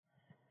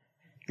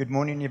Good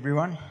morning,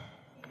 everyone.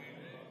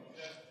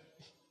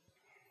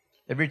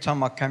 Every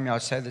time I come here, I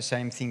say the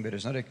same thing, but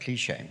it's not a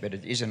cliche, but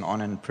it is an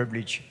honor and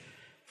privilege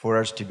for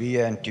us to be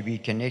here and to be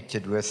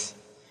connected with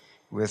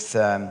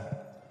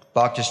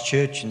Baptist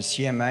Church and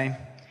CMA.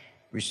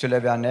 We still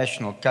have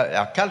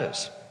our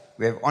colors.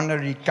 We have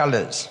honorary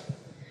colors.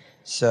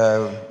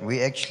 So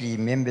we're actually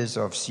members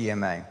of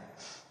CMA,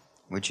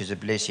 which is a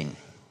blessing.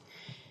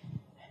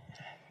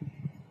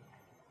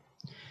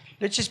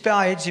 Let's just bow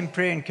our heads in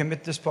prayer and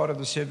commit this part of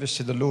the service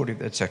to the Lord, if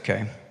that's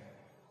okay.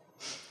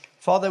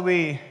 Father,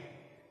 we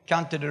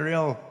count it a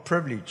real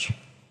privilege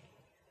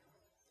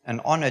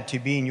and honor to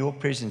be in your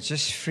presence,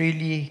 just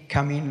freely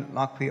coming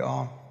like we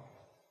are.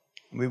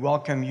 We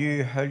welcome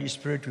you, Holy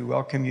Spirit. We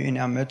welcome you in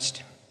our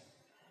midst.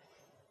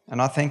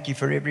 And I thank you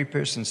for every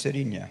person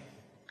sitting here.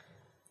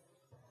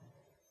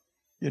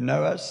 You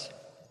know us.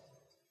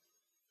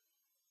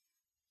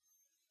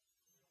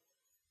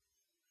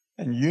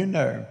 And you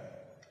know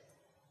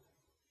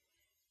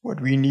what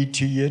we need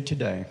to hear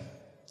today.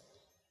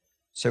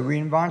 So we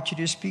invite you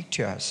to speak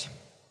to us.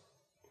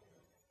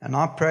 And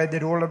I pray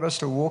that all of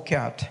us will walk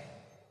out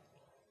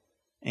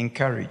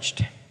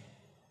encouraged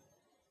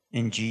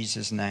in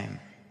Jesus'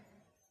 name.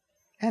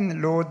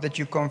 And Lord, that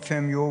you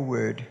confirm your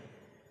word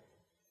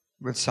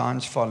with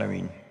signs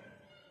following.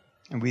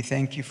 And we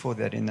thank you for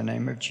that in the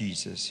name of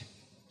Jesus.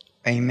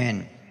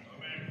 Amen.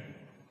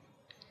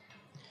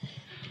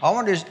 I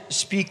want to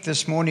speak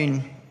this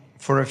morning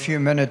for a few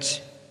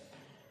minutes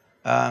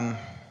on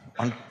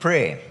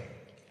prayer.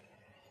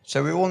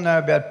 So we all know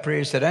about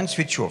prayer, so don't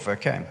switch off,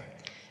 okay?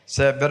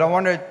 But I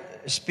want to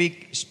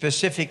speak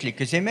specifically,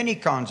 because there are many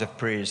kinds of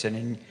prayers, and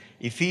in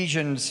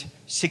Ephesians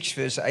 6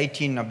 verse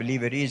 18, I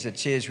believe it is, it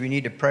says we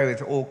need to pray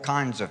with all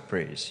kinds of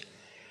prayers.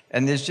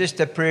 And there's just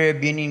a prayer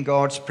being in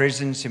God's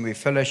presence, and we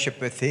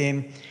fellowship with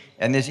Him,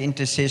 and there's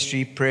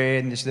intercessory prayer,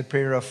 and there's the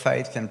prayer of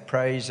faith and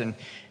praise,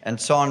 and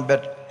so on.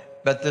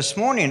 But this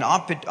morning,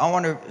 I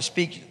want to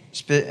speak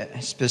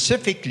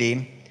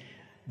specifically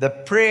the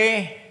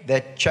prayer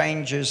that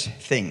changes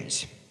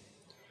things.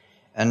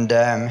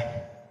 And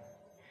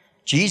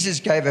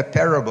Jesus gave a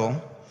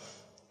parable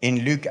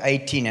in Luke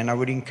 18, and I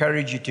would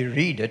encourage you to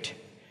read it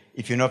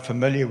if you're not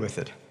familiar with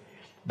it.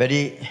 But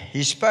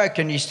he spoke,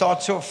 and he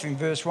starts off in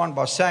verse 1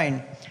 by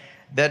saying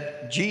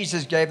that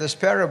Jesus gave this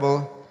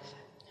parable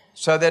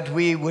so that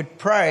we would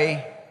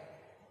pray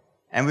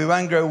and we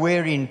won't grow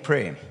weary in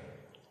prayer.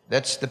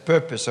 That's the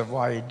purpose of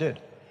why he did.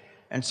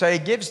 And so he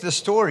gives the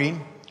story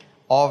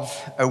of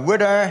a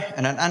widow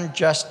and an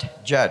unjust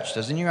judge.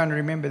 Does anyone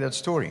remember that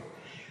story?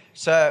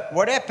 So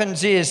what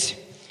happens is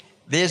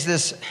there's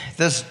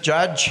this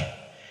judge,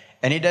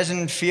 and he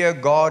doesn't fear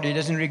God, he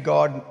doesn't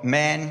regard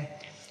man.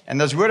 And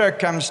this widow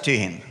comes to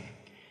him,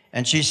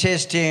 and she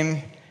says to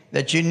him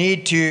that you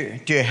need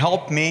to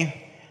help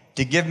me,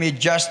 to give me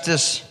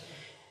justice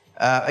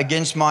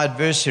against my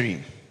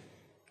adversary.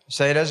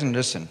 So he doesn't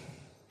listen.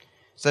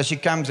 So she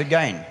comes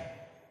again,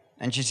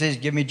 and she says,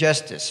 give me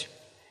justice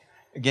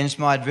against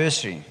my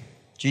adversary.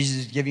 Jesus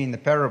is giving the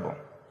parable.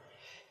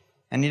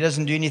 And he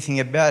doesn't do anything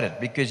about it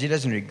because he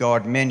doesn't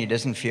regard men, he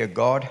doesn't fear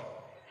God.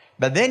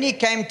 But then he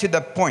came to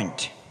the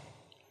point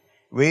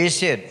where he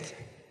said,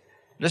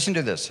 listen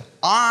to this,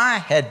 I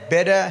had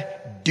better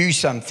do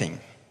something.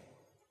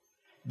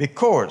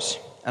 Because,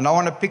 and I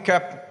want to pick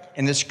up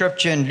in the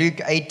scripture in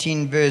Luke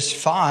 18 verse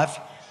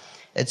 5,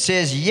 it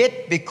says,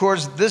 yet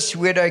because this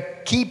widow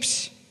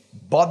keeps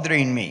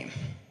bothering me.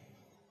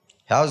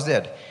 How's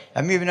that?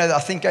 I mean, I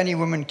think any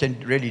woman can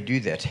really do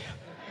that.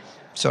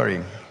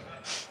 Sorry.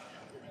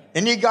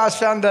 Any guys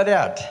found that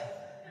out?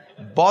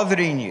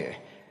 Bothering you.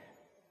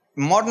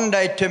 Modern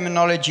day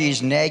terminology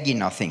is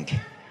nagging, I think.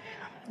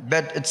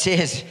 But it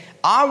says,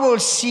 I will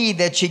see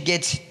that she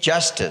gets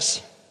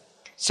justice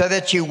so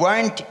that she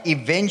won't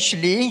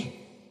eventually,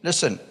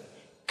 listen,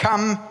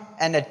 come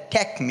and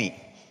attack me.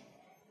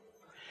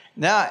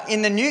 Now,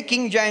 in the New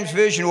King James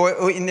Version,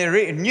 or in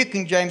the New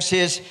King James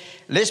says,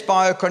 lest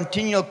by her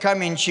continual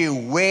coming she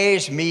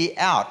wears me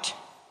out.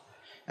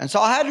 And so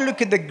I had to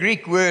look at the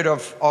Greek word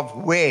of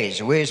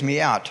wears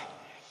me out.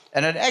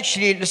 And it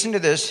actually, listen to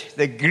this,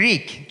 the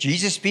Greek,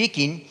 Jesus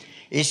speaking,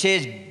 he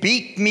says,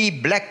 beat me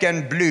black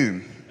and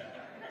blue.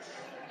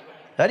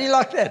 How do you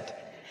like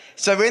that?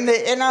 So when the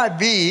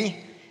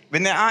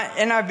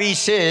NIV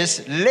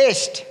says,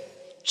 lest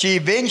she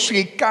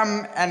eventually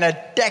come and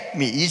attack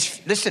me.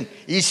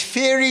 He's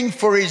fearing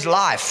for his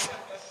life.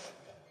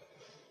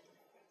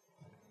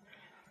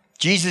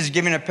 Jesus is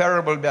giving a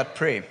parable about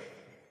prayer.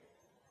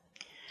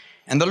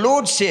 And the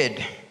Lord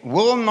said,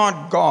 will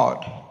not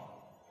God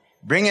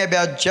bring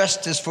about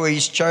justice for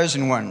his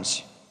chosen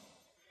ones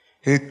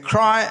who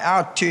cry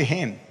out to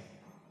him?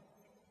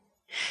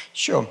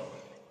 Sure.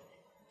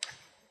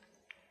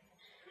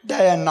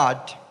 Day and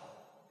night.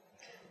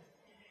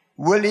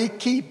 Will he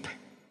keep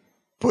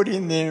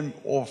putting them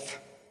off?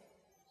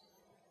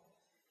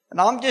 And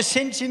I'm just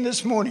sensing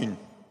this morning,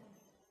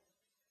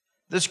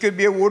 this could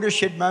be a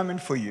watershed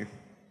moment for you.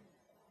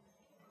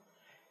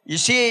 You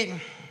see,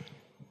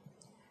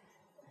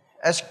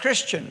 as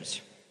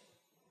Christians,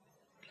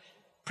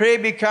 prayer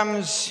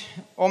becomes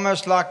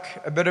almost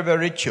like a bit of a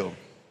ritual.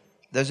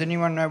 Does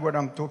anyone know what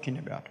I'm talking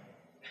about?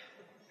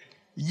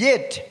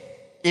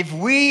 Yet, if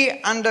we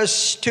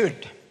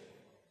understood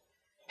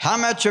how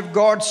much of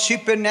God's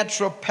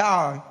supernatural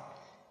power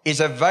is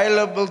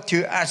available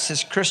to us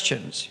as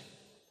Christians,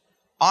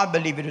 I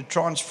believe it would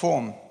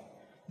transform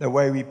the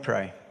way we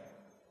pray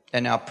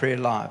and our prayer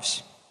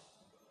lives.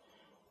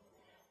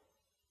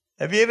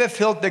 Have you ever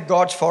felt that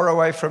God's far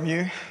away from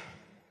you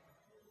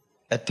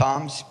at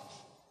times?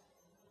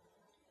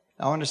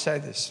 I want to say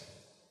this.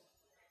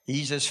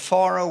 He's as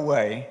far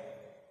away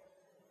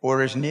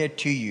or as near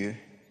to you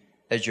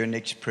as your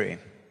next prayer.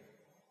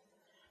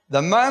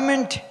 The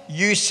moment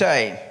you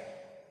say,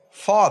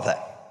 Father,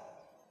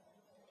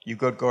 you've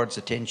got God's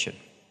attention.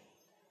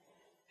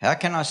 How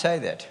can I say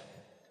that?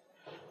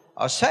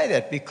 I say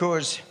that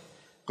because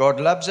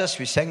God loves us.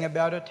 We sang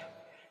about it.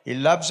 He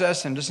loves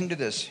us, and listen to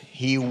this.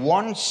 He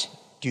wants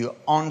to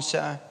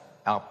answer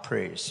our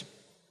prayers.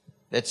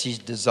 That's His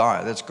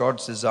desire. That's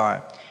God's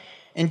desire.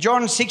 In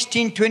John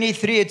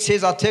 16:23, it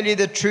says, I'll tell you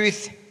the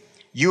truth.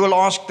 You will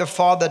ask the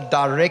Father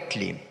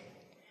directly,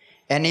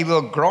 and He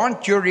will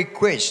grant your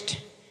request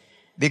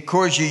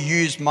because you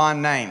use my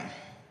name.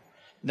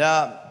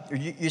 Now,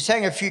 you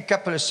sang a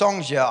couple of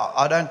songs here.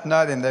 I don't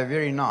know them. They're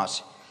very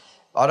nice.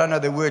 I don't know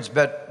the words,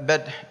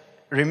 but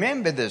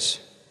remember this.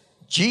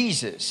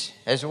 Jesus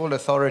has all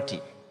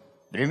authority.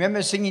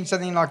 Remember singing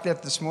something like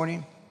that this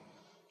morning?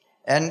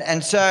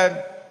 And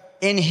so,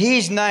 in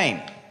His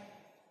name,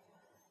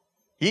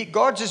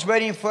 God's just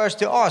waiting for us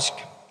to ask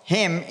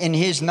Him in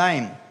His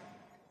name.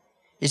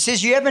 He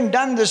says, you haven't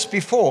done this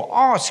before.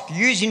 Ask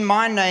using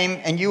my name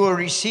and you will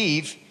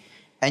receive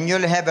and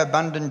you'll have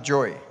abundant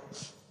joy.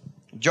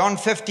 John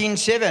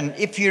 15:7,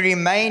 if you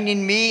remain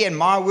in me and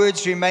my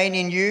words remain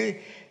in you,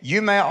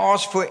 you may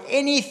ask for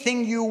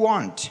anything you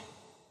want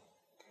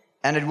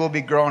and it will be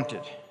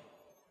granted.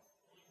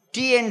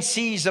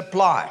 TNCs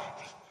apply.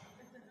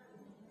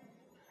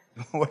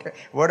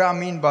 What do I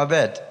mean by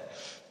that?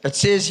 It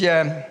says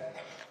here,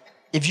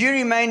 if you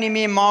remain in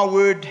me and my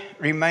word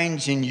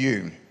remains in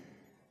you,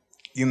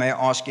 you may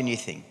ask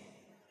anything.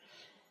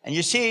 And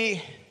you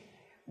see,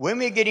 when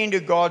we get into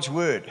God's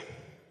word,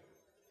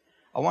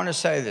 I want to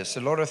say this,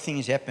 a lot of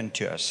things happen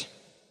to us.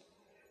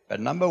 But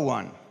number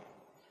one,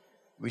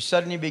 we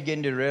suddenly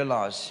begin to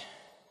realize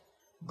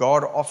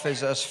God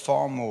offers us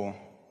far more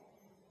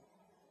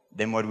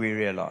than what we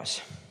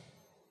realize.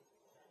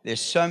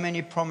 There's so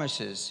many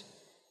promises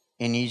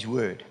in His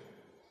word.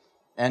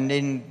 And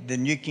in the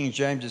New King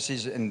James it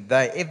says, and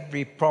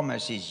every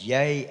promise is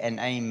yea and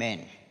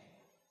amen.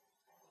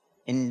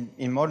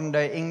 In modern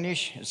day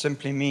English, it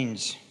simply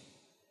means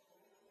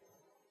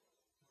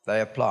they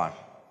apply.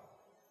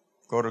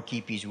 God will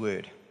keep His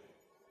word.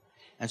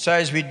 And so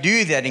as we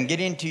do that and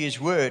get into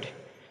His word,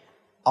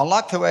 I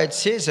like the way it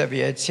says over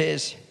here. It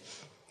says,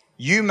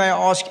 you may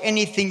ask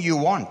anything you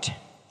want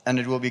and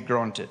it will be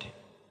granted.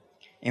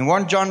 In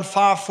 1 John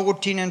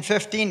 5:14 and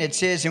 15, it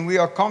says, and we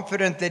are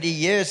confident that He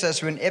hears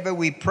us whenever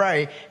we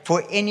pray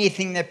for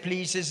anything that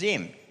pleases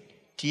Him.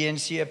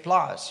 TNC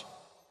applies.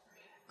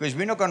 Because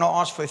we're not going to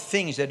ask for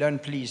things that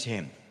don't please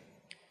Him.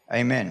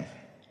 Amen.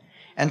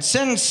 And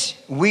since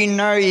we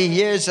know He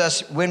hears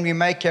us when we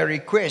make our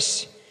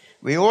requests,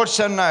 we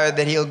also know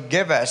that He'll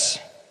give us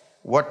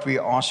what we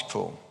ask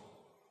for.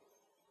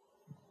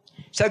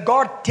 So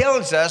God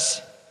tells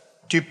us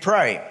to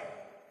pray.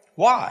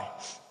 Why?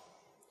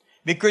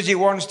 Because He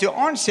wants to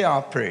answer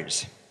our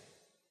prayers.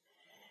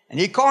 And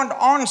He can't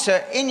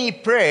answer any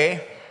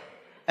prayer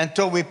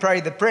until we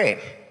pray the prayer.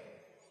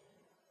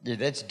 Yeah,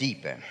 that's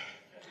deep.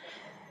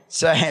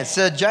 So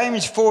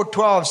James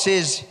 4:12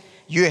 says,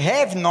 you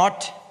have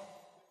not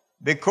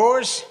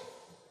because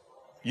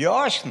you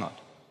ask not.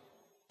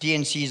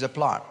 TNCs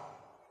apply.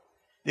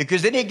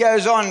 Because then he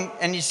goes on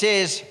and he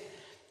says,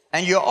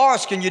 and you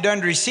ask and you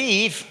don't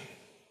receive.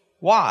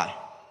 Why?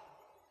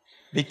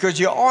 Because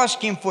you're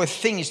asking for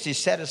things to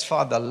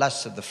satisfy the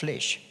lusts of the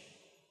flesh.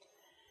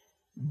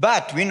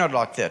 But we're not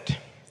like that.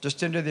 Just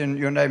turn to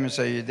your neighbor and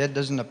say, that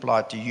doesn't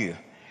apply to you.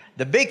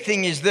 The big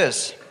thing is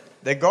this,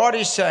 that God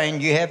is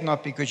saying you have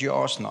not because you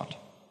ask not.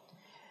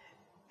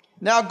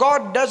 Now,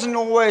 God doesn't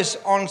always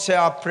answer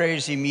our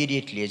prayers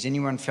immediately. Has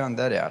anyone found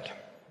that out?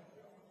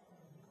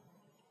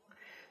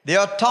 There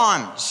are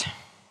times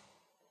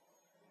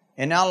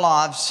in our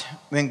lives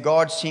when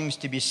God seems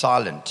to be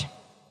silent.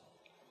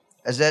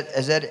 Has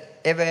that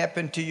ever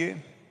happened to you?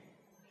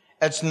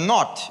 It's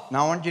not,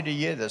 now I want you to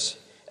hear this,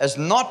 it's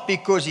not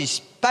because He's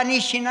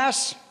punishing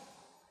us,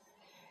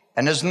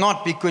 and it's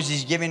not because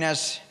He's giving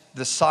us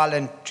the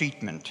silent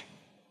treatment.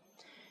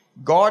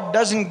 God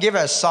doesn't give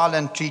us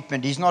silent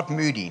treatment. He's not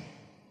moody.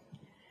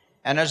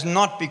 And it's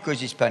not because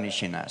He's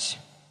punishing us.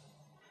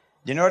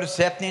 Do you know what's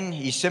happening?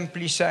 He's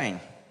simply saying,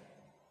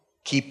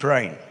 keep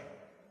praying.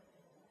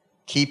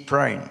 Keep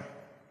praying.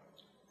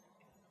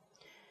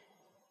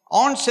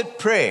 Answered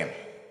prayer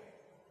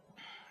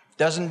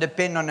doesn't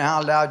depend on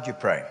how loud you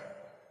pray.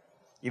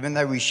 Even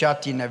though we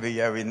shout in over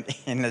here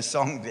in the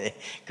song there.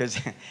 Because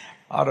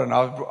I don't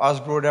know. I was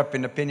brought up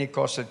in a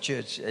Pentecostal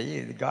church.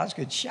 Yeah, the guys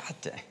could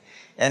shout.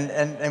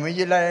 And when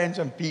you lay hands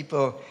on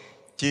people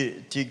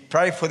to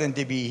pray for them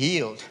to be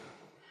healed,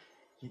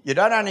 you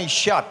don't only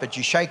shout, but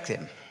you shake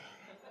them.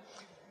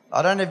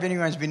 I don't know if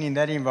anyone's been in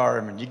that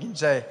environment. You can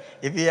say,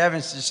 if you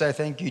haven't, just say,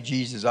 thank you,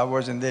 Jesus, I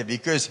wasn't there.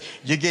 Because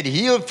you get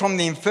healed from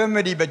the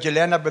infirmity, but you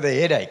land up with a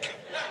headache.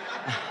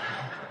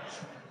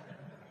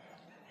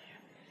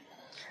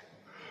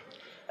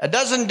 It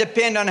doesn't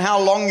depend on how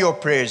long your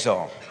prayers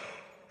are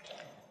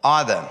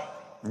either.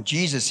 And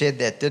Jesus said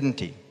that, didn't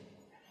he?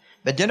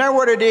 But you know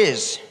what it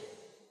is?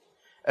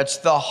 It's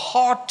the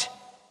heart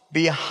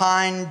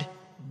behind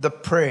the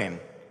prayer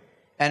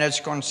and its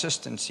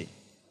consistency.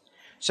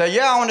 So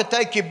I want to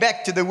take you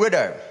back to the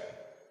widow.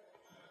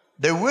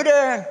 The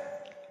widow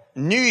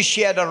knew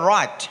she had a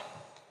right,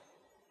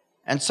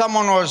 and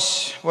someone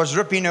was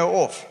ripping her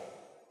off.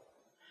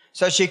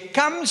 So she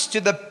comes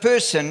to the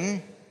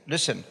person,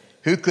 listen,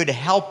 who could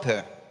help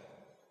her.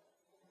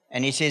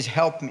 And he says,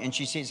 help me. And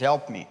she says,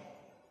 help me.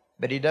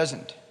 But he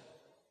doesn't.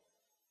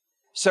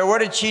 So what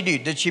did she do?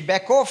 Did she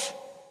back off?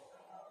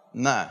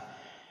 No.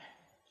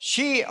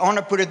 I want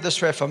to put it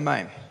this way for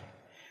me.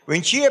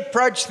 When she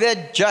approached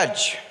that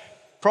judge,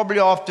 probably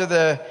after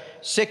the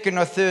second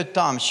or third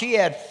time, she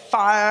had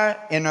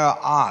fire in her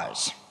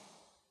eyes.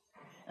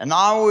 And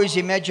I always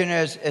imagine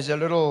her as a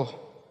little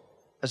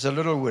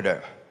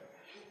widow.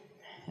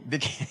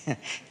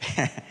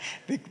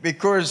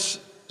 Because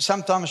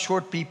sometimes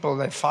short people,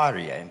 they're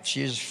fiery. And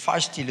she's a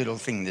feisty little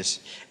thing,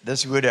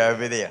 this widow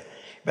over there.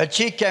 But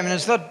she came, and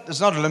it's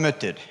not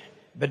limited.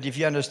 But if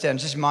you understand,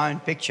 this is my own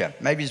picture.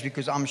 Maybe it's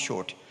because I'm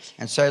short,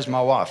 and so is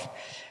my wife.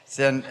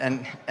 So,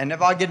 and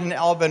if I get an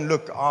Alban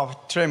look,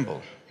 I'll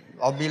tremble.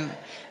 I'll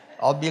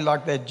be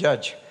like that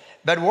judge.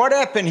 But what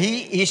happened?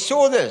 He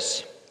saw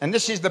this, and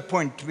this is the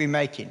point we're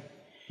making.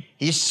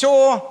 He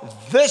saw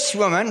this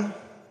woman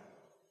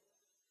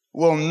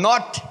will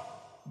not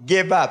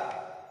give up.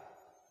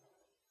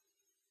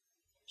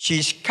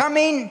 She's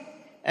coming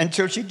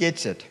until she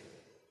gets it.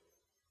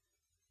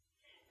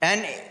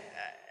 And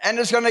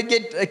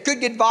it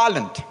could get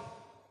violent.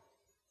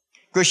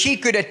 Because she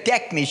could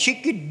attack me. She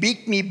could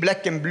beat me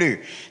black and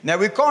blue. Now,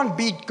 we can't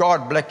beat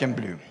God black and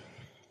blue.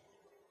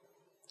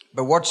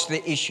 But what's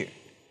the issue?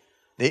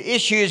 The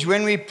issue is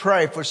when we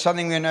pray for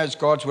something we know is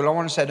God's will. I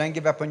want to say, don't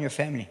give up on your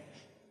family.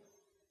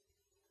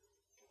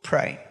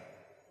 Pray.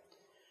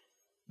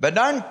 But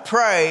don't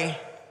pray,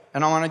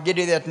 and I want to get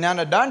you that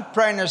now. Don't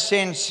pray in a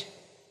sense,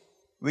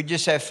 we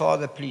just say,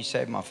 Father, please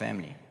save my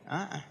family.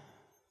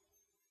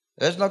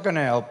 That's not going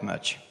to help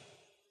much.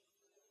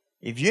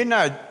 If you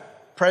know,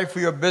 pray for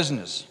your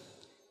business.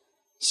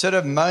 Instead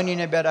of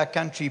moaning about our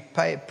country,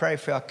 pray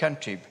for our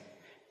country.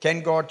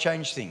 Can God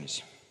change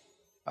things?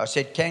 I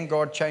said, can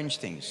God change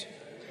things?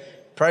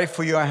 Pray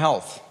for your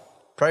health.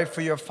 Pray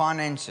for your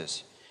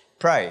finances.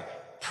 Pray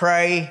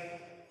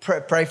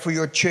for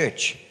your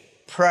church.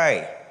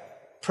 Pray,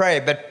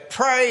 but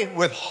pray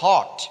with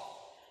heart.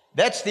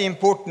 That's the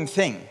important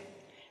thing.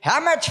 How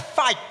much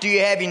fight do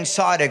you have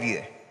inside of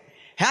you?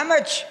 How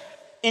much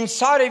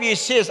inside of you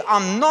says,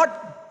 I'm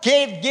not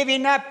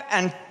giving up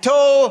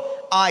until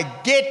I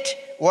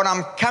get what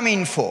I'm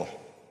coming for?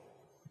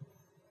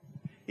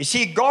 You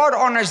see, God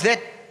honors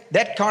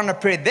that kind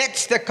of prayer.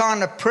 That's the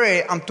kind of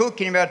prayer I'm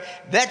talking about.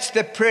 That's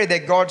the prayer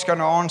that God's going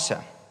to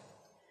answer.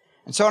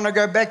 And so I want to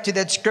go back to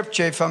that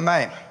scripture, if I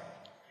may.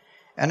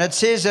 And it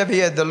says over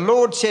here, the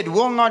Lord said,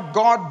 will not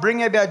God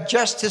bring about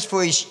justice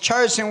for his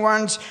chosen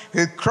ones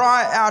who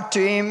cry out to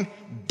him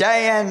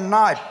day and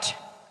night?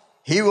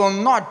 He will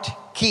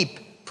not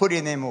keep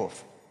putting them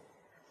off.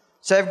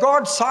 So if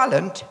God's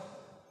silent,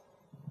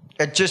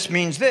 it just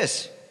means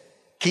this.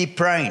 Keep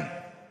praying.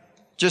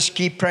 Just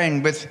keep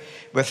praying with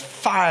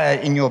fire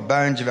in your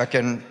bones, if I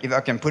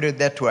can put it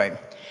that way.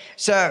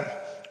 So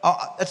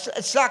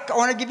it's like, I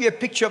want to give you a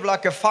picture of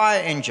like a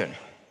fire engine.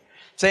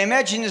 So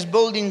imagine this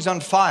building's on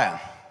fire,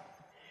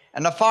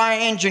 and the fire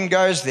engine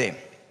goes there.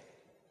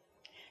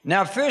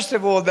 Now, first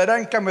of all, they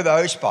don't come with a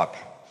hose pipe.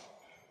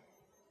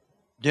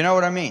 Do you know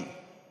what I mean?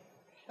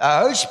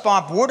 A hose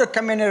pipe, water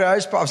coming in a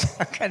hose pipe,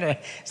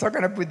 it's not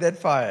going to put that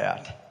fire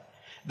out.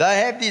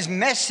 They have these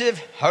massive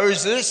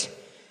hoses,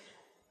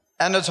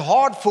 and it's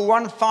hard for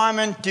one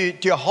fireman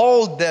to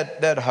hold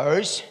that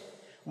hose.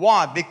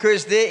 Why?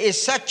 Because there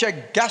is such a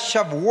gush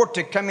of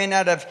water coming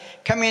out of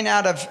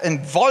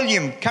in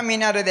volume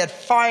coming out of that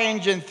fire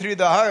engine through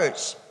the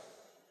hose,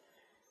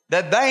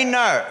 that they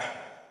know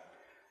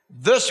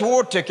this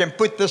water can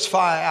put this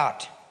fire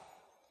out.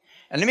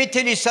 And let me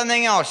tell you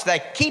something else. They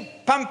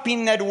keep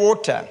pumping that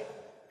water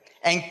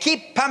and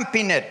keep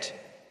pumping it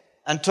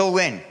until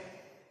when?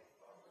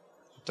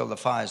 Until the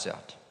fire's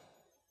out.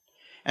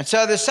 And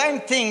so the same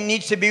thing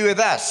needs to be with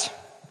us.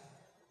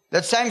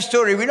 That same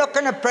story. We're not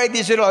going to pray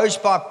these little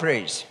hosepipe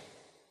prayers.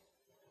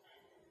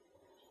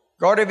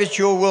 God, if it's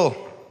your will.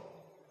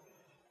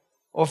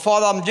 Or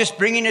Father, I'm just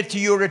bringing it to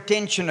your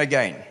attention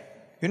again.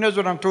 Who knows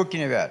what I'm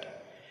talking about?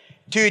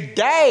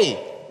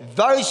 Today,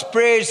 those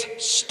prayers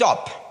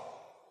stop.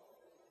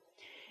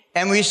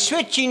 and we're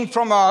switching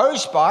from a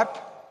hose pipe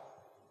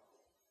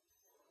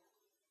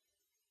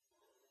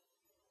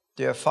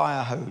to a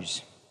fire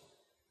hose.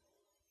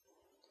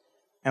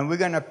 And we're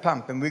going to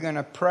pump, and we're going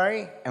to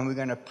pray, and we're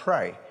going to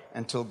pray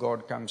until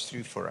God comes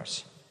through for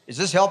us. Is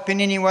this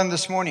helping anyone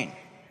this morning?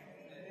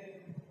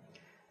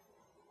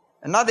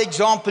 Another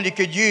example you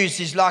could use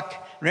is like,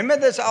 remember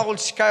those old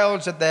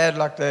scales that they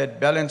had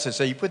balances?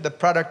 So you put the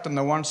product on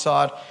the one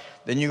side,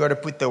 then you got to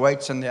put the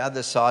weights on the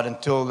other side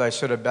until they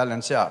sort of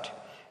balance out.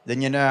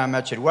 Then you know how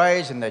much it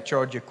weighs, and they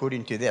charge you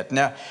according to that.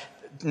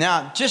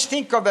 Now just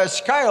think of those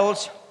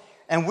scales,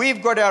 and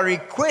we've got our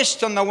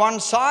request on the one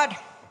side,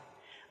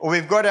 or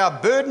we've got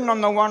our burden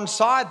on the one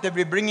side that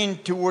we're bringing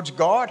towards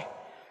God,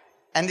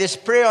 and there's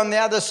prayer on the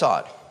other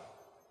side.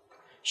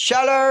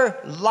 Shallow,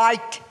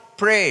 light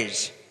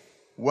prayers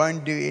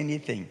won't do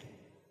anything.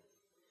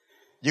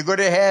 You've got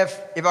to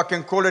have, if I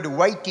can call it,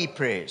 weighty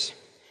prayers.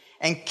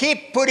 And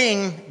keep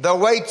putting the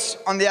weights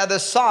on the other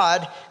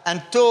side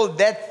until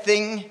that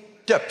thing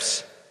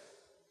tips.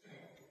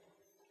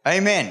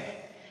 Amen.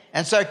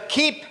 And so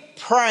keep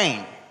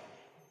praying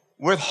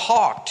with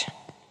heart.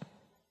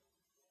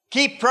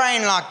 Keep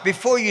praying like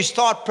before you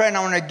start praying, I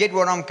want to get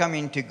what I'm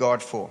coming to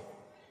God for.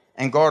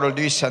 And God will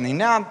do something.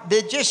 Now,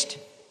 there are just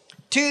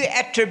two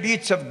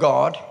attributes of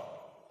God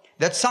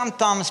that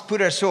sometimes put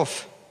us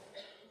off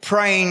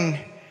praying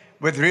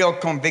with real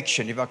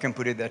conviction, if I can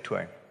put it that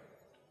way.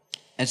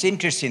 And it's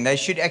interesting. They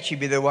should actually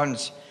be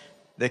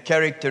the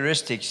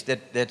characteristics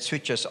that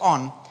switch us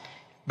on.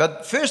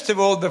 But first of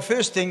all, the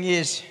first thing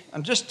is,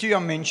 and just two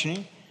I'm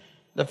mentioning,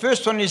 the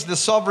first one is the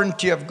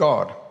sovereignty of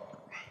God.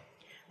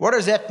 What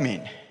does that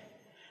mean?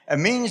 It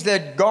means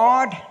that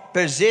God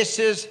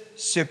possesses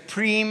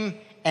supreme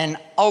and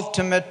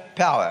ultimate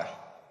power.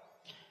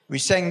 We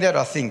sang that,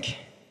 I think,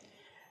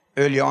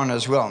 early on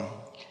as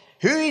well.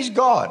 Who is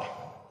God?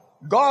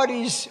 God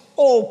is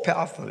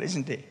all-powerful,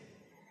 isn't he?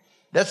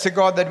 That's the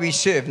God that we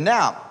serve.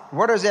 Now,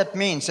 what does that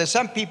mean? So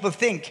some people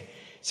think,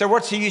 so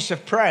what's the use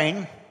of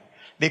praying?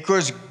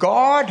 Because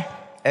God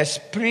has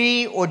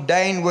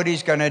preordained what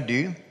he's going to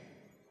do.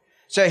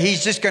 So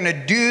he's just going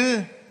to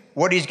do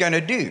what he's going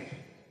to do.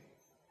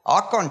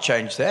 I can't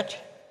change that.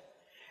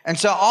 And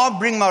so I'll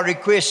bring my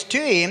request to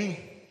him,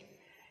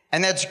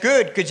 and that's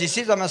good because he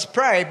says I must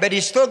pray, but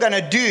he's still going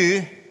to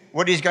do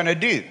what he's going to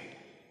do.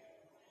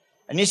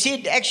 And you see,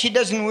 it actually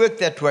doesn't work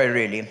that way,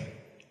 really.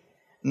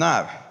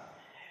 No.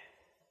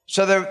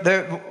 So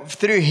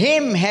through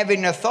him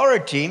having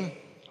authority,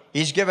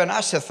 he's given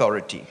us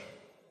authority.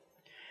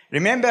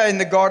 Remember in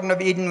the Garden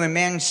of Eden when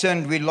man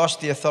sinned, we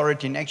lost the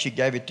authority and actually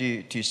gave it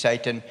to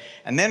Satan.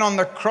 And then on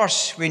the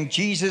cross, when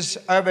Jesus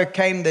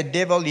overcame the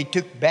devil, he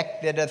took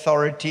back that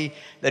authority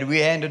that we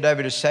handed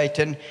over to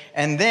Satan.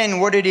 And then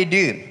what did he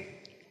do?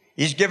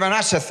 He's given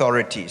us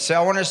authority. So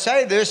I want to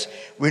say this,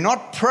 we're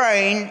not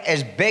praying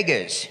as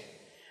beggars.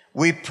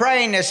 We're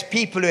praying as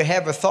people who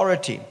have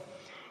authority.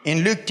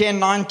 In Luke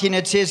 10:19,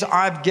 it says,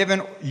 I've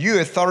given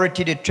you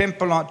authority to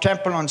trample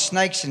on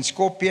snakes and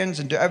scorpions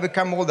and to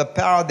overcome all the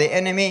power of the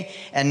enemy,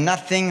 and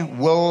nothing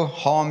will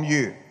harm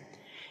you.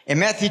 In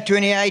Matthew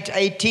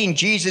 28:18,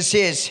 Jesus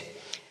says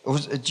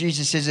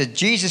that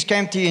Jesus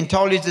came to you and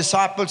told his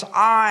disciples,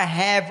 I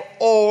have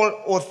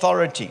all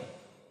authority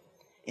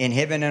in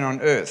heaven and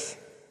on earth.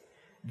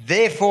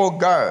 Therefore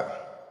go.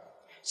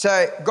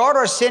 So God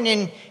was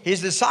sending his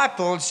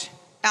disciples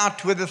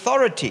out with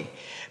authority.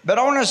 But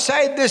I want to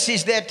say this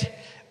is that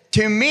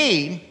to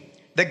me,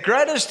 the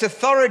greatest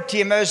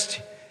authority,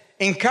 most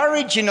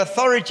encouraging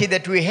authority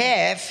that we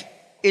have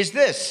is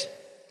this.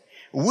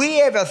 We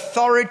have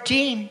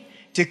authority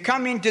to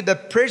come into the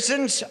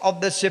presence of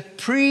the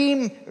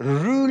supreme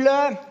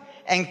ruler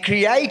and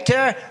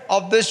creator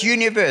of this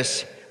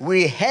universe.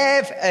 We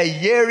have a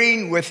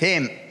hearing with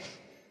him.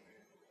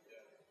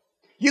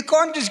 You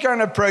can't just go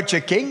and approach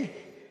a king.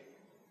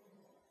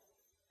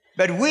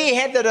 But we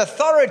have that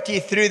authority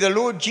through the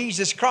Lord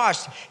Jesus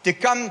Christ to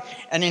come,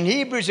 and in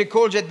Hebrews it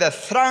calls it the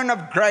throne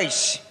of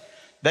grace,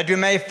 that we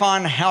may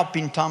find help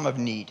in time of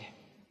need.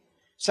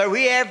 So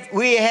we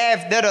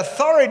have that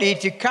authority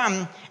to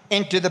come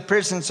into the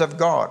presence of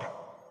God.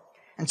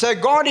 And so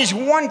God is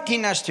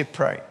wanting us to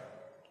pray.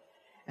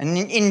 And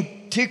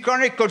in 2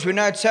 Chronicles we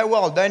know it so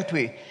well, don't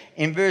we?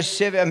 In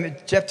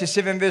chapter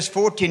 7, verse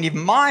 14, if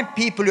my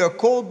people who are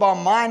called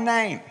by my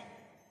name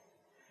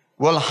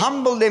will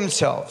humble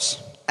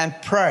themselves and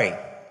pray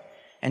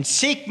and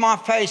seek my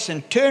face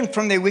and turn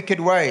from their wicked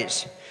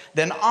ways,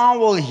 then I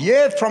will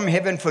hear from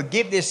heaven,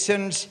 forgive their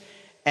sins,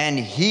 and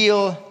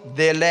heal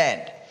their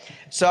land.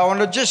 So I want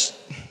to just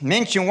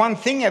mention one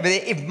thing over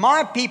there. If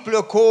my people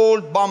are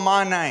called by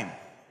my name,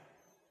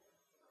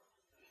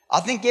 I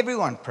think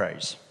everyone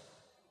prays.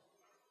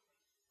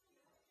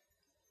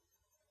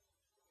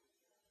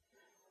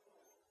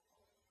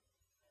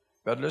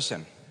 But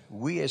listen,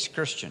 we as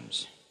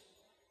Christians,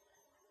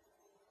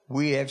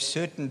 we have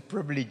certain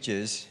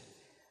privileges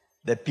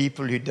that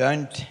people who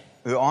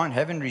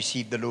haven't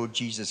received the Lord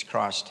Jesus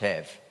Christ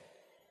have.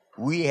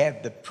 We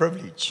have the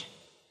privilege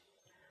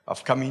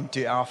of coming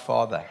to our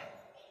Father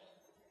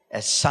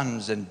as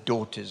sons and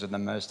daughters of the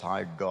Most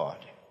High God.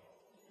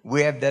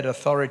 We have that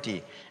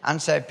authority.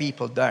 Unsaved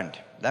people don't.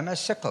 They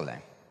must sickle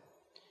them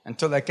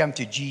until they come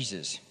to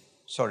Jesus.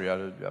 Sorry,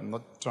 I'm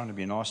not trying to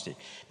be nasty.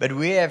 But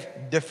we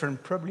have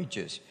different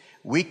privileges.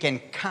 We can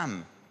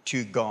come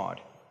to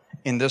God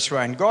in this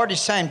way. And God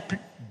is saying,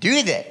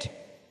 do that.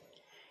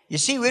 You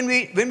see, when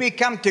we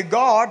come to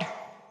God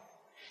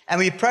and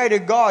we pray to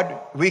God,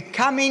 we're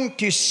coming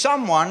to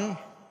someone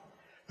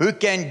who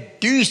can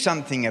do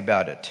something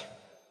about it.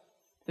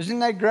 Isn't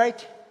that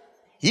great?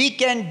 He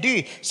can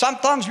do.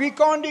 Sometimes we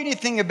can't do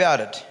anything about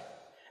it,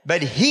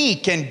 but He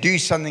can do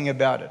something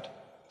about it.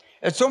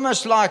 It's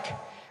almost like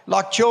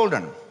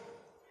children,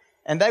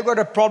 and they've got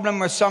a problem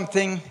with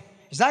something.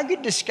 It's no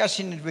good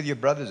discussing it with your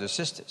brothers or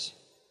sisters.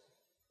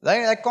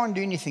 They can't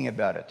do anything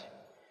about it.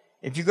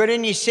 If you've got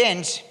any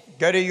sense,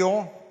 go to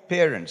your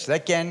parents. They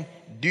can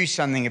do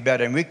something about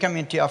it. And we come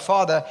into our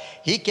Father,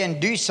 He can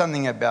do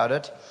something about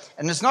it.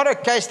 And it's not a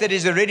case that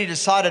He's already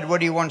decided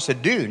what He wants to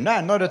do.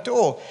 No, not at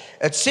all.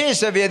 It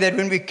says over here that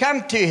when we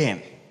come to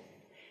Him,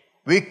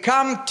 we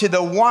come to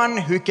the one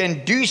who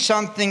can do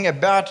something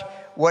about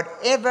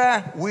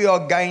whatever we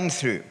are going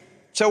through.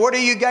 So what are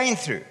you going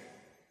through?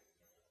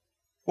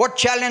 What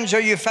challenge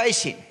are you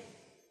facing?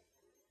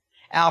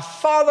 Our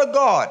Father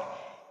God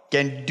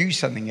can do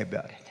something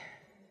about it.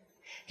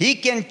 He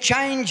can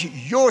change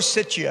your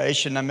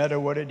situation no matter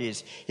what it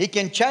is. He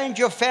can change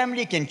your family.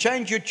 He can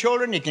change your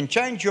children. He can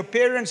change your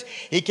parents.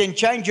 He can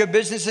change your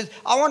businesses.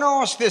 I want to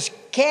ask this.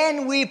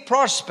 Can we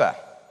prosper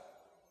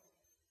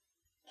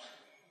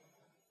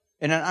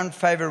in an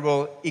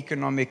unfavorable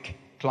economic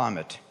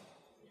climate?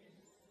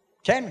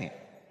 Can we?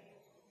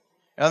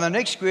 Now the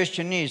next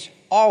question is,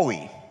 are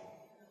we?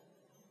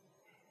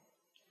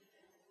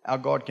 Our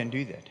God can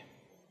do that.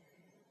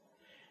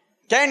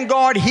 Can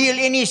God heal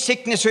any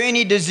sickness or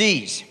any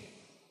disease?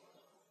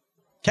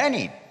 Can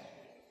He?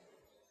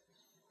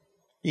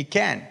 He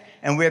can.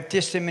 And we have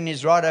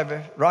testimonies right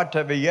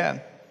over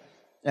here.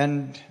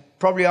 And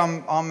probably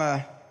I'm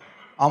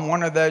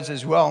one of those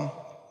as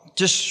well.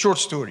 Just short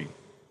story.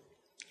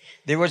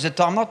 There was a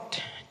time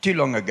not too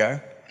long ago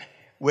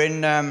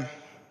when I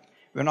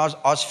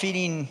was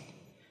feeling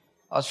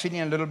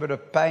a little bit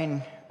of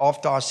pain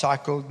after I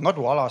cycled, not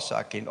while I was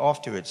cycling,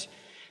 afterwards.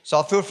 So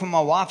I thought for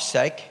my wife's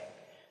sake,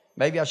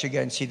 maybe I should go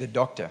and see the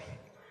doctor.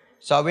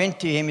 So I went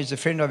to him. He's a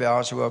friend of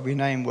ours. Well, we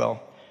know him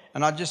well.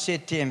 And I just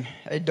said to him,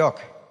 hey, doc,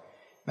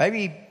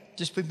 maybe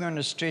just put me on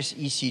a stress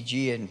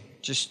ECG and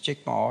just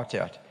check my heart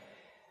out.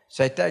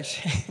 So it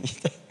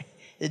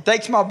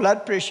takes my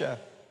blood pressure.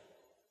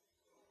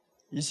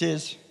 He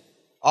says,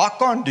 I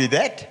can't do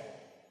that.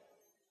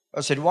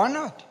 I said, why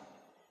not?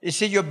 He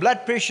said, your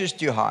blood pressure is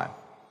too high.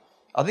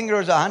 I think it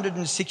was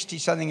 160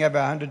 something over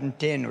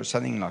 110 or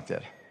something like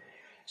that.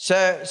 So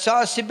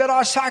I said, but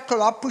I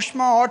cycle, I push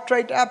my heart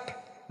rate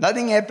up.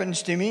 Nothing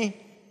happens to me.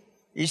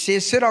 He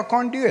says, sir, I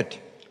can't do it.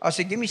 I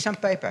said, give me some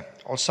paper.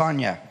 I'll sign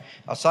you.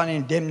 I'll sign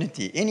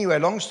indemnity. Anyway,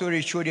 long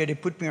story short, he had to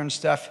put me on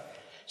stuff.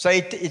 So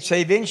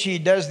eventually he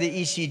does the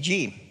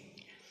ECG.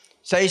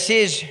 So he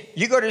says,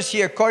 you got to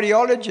see a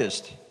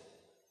cardiologist.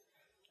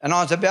 And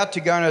I was about to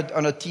go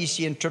on a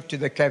TCN trip to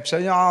the Cape. So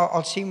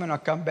I'll see him when I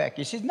come back.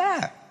 He says,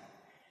 no.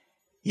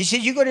 He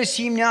said, you got to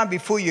see him now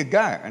before you go.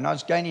 And I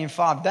was going in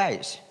 5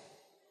 days.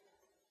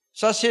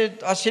 So I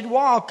said,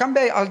 well, I'll come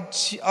back.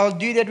 I'll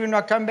do that when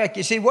I come back.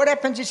 He said, what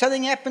happens if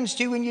something happens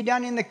to you when you're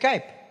down in the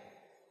Cape?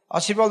 I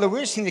said, well, the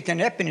worst thing that can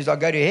happen is I'll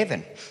go to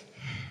heaven.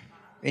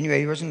 Anyway,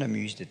 he wasn't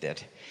amused at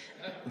that.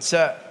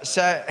 So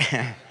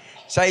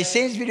he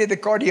sends me to the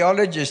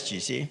cardiologist, you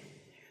see.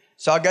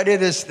 So I go to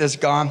this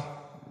guy,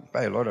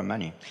 pay a lot of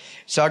money.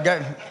 So I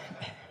go,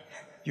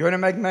 you want to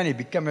make money,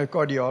 become a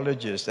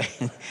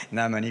cardiologist.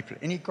 No money.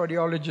 Any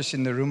cardiologists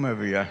in the room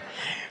over here?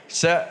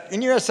 So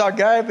anyway, so I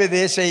go over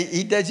there. So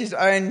he does his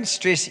own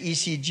stress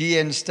ECG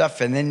and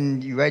stuff, and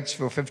then he waits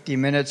for 50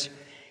 minutes.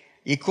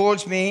 He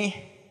calls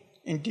me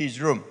into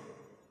his room.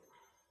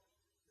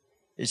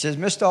 He says,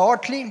 Mr.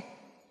 Hartley,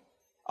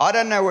 I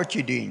don't know what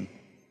you're doing,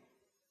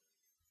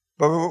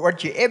 but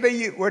whatever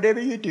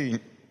you're doing,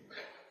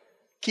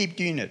 keep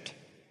doing it.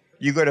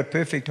 You got a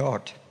perfect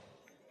heart.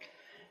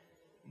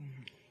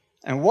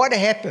 And what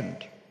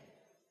happened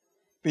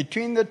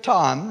between the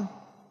time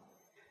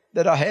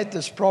that I had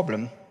this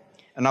problem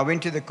and I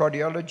went to the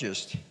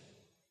cardiologist,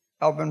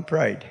 Alvin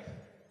prayed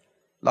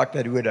like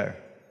that widow,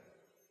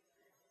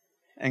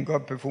 and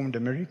God performed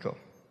a miracle.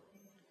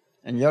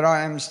 And here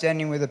I am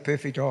standing with a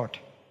perfect heart.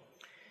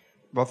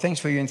 Well, thanks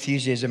for your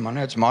enthusiasm. I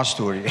know it's my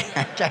story.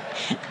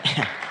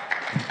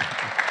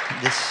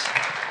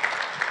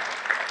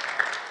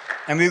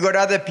 And we've got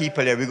other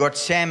people here. We've got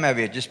Sam over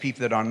here, just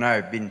people that I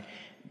know.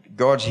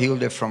 God's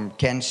healed her from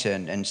cancer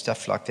and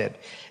stuff like that.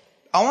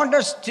 I want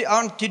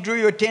to draw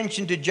your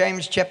attention to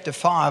James chapter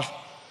 5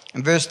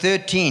 and verse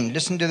 13.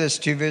 Listen to this,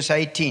 to verse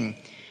 18.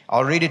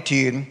 I'll read it to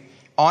you.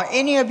 Are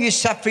any of you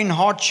suffering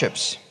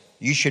hardships?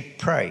 You should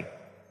pray.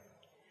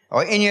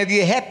 Are any of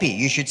you happy?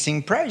 You should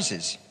sing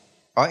praises.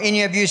 Are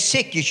any of you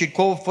sick? You should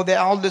call for the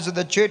elders of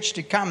the church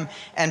to come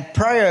and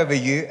pray over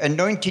you,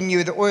 anointing you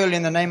with oil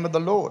in the name of the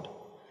Lord.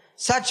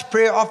 Such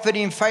prayer offered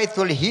in faith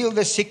will heal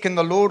the sick, and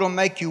the Lord will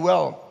make you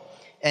well.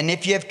 And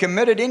if you have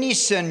committed any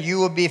sin, you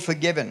will be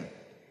forgiven.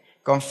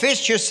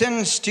 Confess your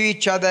sins to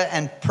each other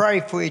and pray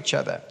for each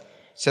other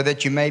so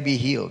that you may be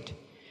healed.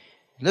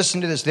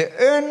 Listen to this. The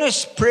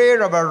earnest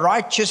prayer of a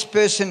righteous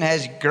person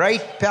has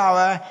great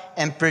power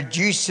and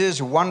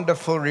produces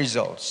wonderful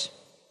results.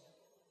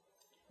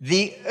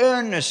 The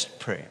earnest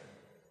prayer.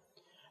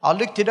 I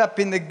looked it up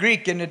in the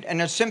Greek, and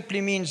it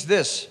simply means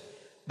this: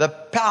 the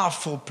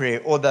powerful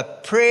prayer, or the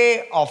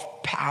prayer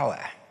of power.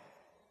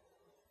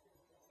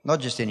 Not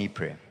just any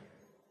prayer.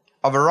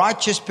 Of a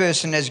righteous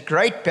person has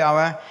great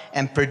power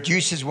and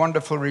produces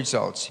wonderful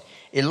results.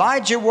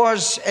 Elijah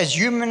was as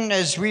human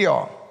as we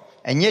are,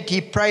 and yet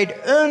he prayed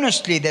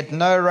earnestly that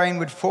no rain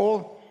would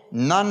fall.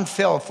 None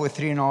fell for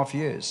 3.5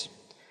 years.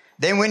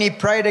 Then when he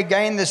prayed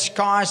again, the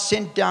sky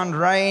sent down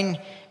rain,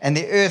 and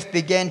the earth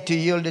began to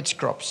yield its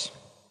crops.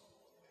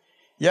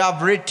 Yeah,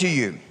 I've read to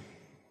you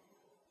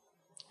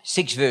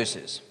 6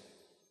 verses.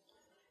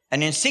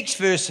 And in 6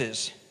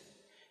 verses,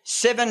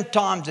 7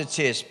 times it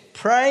says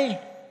pray,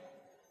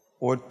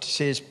 or it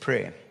says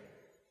prayer.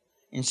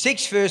 In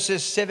 6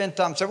 verses, 7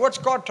 times. So what's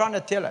God trying to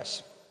tell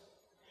us?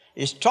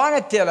 He's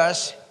trying to tell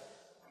us,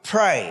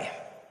 pray.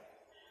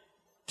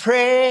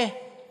 Prayer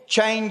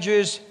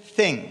changes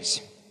things.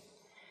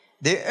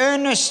 The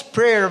earnest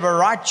prayer of a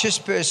righteous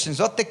person,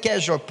 not the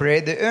casual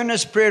prayer, the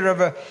earnest prayer of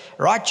a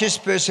righteous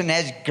person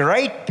has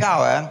great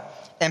power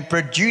and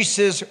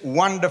produces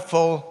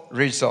wonderful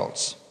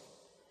results.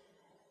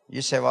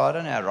 You say, well, I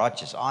don't know how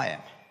righteous I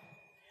am.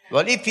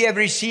 Well, if you have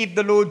received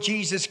the Lord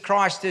Jesus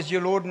Christ as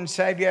your Lord and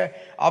Savior,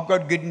 I've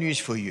got good news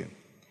for you.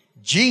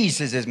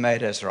 Jesus has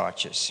made us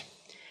righteous.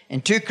 In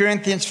 2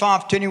 Corinthians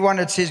 5:21,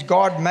 it says,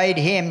 God made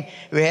him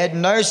who had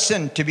no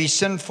sin to be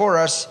sin for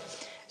us,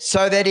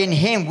 so that in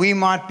him we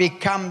might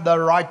become the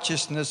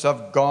righteousness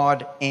of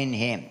God in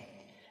him.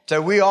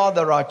 So we are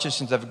the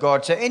righteousness of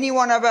God. So any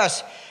one of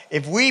us,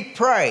 if we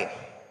pray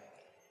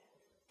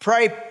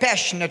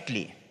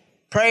passionately,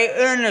 pray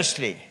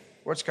earnestly,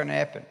 what's going to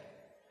happen?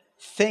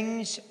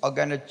 Things are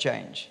going to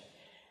change.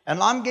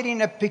 And I'm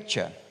getting a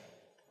picture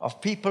of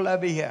people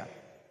over here.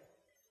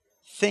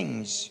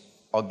 Things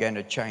are going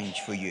to change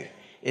for you.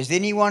 Is there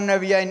anyone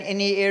over here in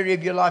any area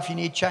of your life you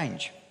need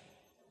change?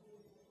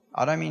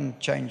 I don't mean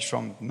change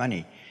from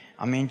money.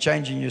 I mean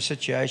change in your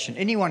situation.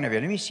 Anyone of you?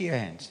 Let me see your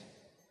hands.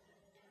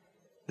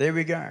 There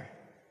we go.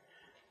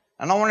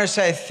 And I want to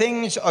say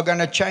things are going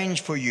to change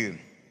for you.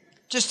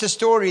 Just a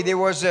story. There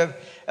was a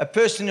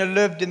person who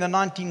lived in the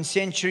 19th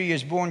century. He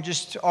was born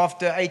just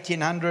after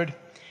 1800.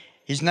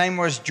 His name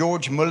was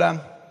George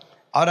Muller.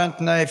 I don't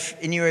know if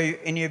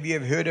any of you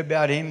have heard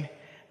about him,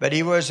 but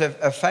he was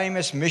a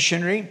famous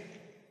missionary.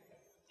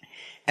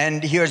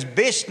 And he was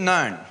best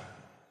known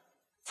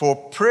for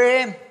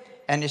prayer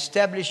and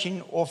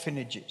establishing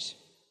orphanages.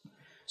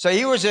 So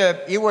he was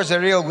a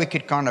real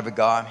wicked kind of a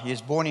guy. He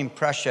was born in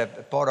Prussia,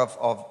 a part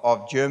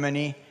of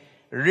Germany.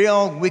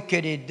 Real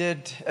wicked. He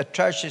did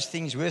atrocious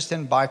things, worse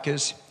than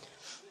bikers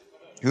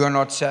who are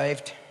not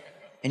saved.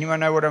 Anyone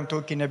know what I'm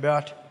talking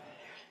about?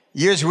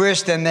 He was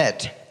worse than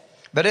that.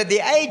 But at the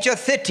age of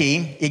 30,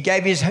 he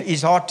gave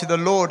his heart to the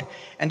Lord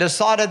and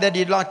decided that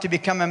he'd like to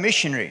become a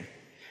missionary.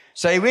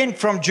 So he went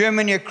from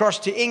Germany across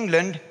to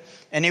England,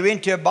 and he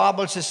went to a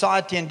Bible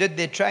society and did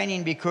their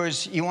training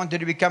because he wanted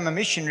to become a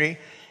missionary.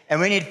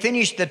 And when he'd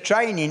finished the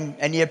training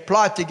and he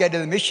applied to go to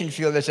the mission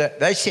field,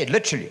 they said,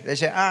 literally,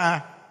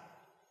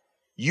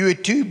 you were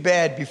too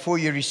bad before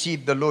you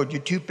received the Lord.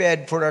 You're too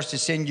bad for us to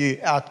send you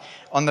out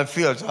on the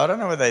fields. I don't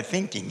know what they're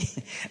thinking.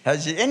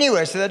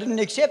 Anyway, so they didn't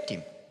accept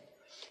him.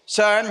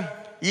 So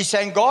he's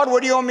saying, God,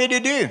 what do you want me to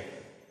do?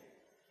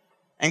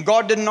 And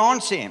God didn't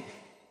answer him.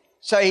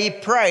 So he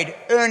prayed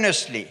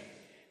earnestly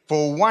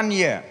for 1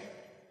 year.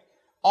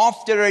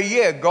 After a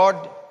year,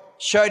 God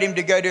showed him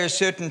to go to a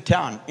certain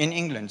town in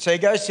England. So he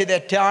goes to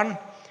that town.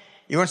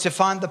 He wants to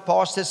find the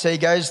pastor, so he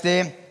goes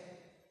there.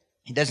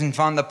 He doesn't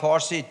find the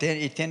pastor.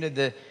 He attended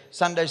the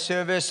Sunday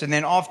service, and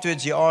then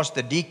afterwards he asked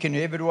the deacon,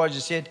 whoever it was,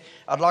 he said,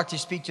 I'd like to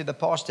speak to the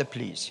pastor,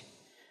 please.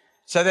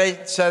 So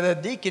the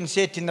deacon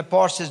said to him, the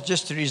pastor's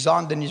just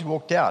resigned, and he's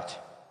walked out.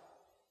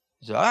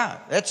 He said,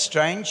 that's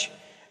strange,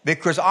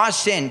 because I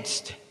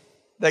sensed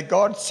that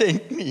God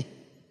sent me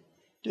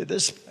to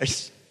this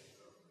place.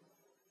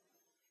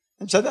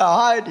 And so they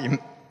hired him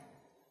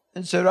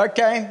and said,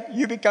 okay,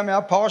 you become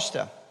our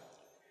pastor.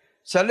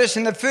 So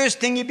listen, the first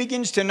thing he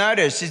begins to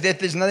notice is that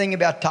there's nothing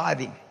about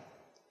tithing.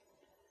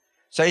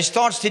 So he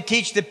starts to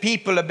teach the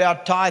people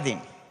about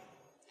tithing.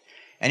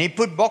 And he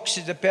put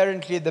boxes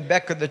apparently at the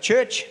back of the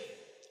church,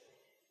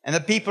 and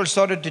the people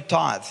started to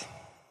tithe.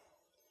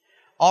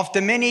 After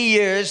many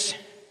years,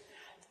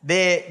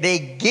 their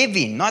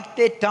giving, not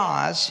their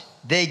tithes,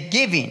 their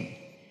giving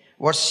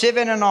was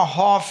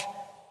 $7.5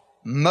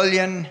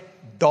 million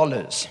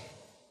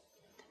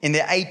in the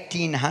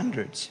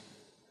 1800s.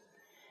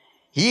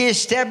 He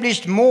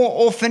established more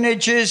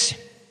orphanages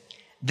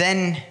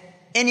than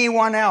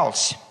anyone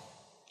else.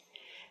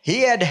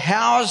 He had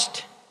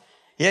housed,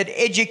 he had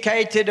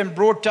educated and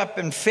brought up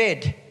and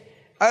fed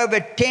over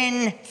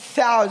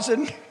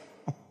 10,000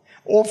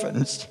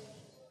 orphans.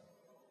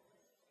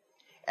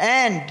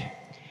 And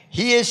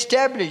he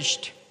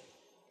established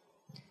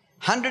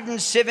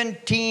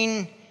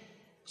 117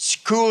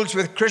 schools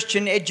with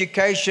Christian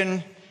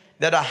education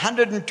that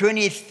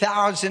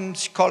 120,000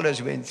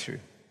 scholars went through.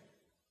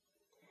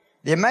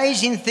 The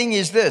amazing thing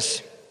is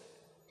this.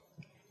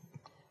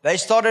 They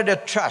started a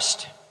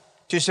trust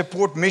to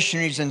support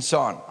missionaries and so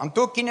on. I'm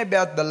talking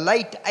about the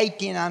late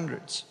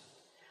 1800s.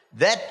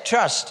 That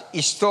trust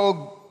is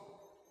still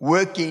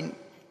working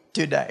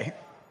today.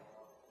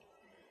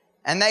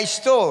 And they're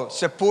still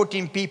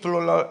supporting people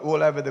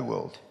all over the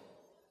world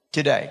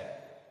today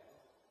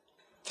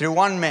through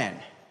one man.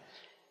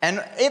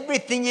 And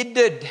everything he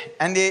did,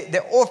 and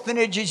the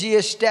orphanages he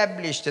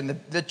established, and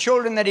the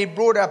children that he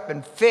brought up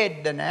and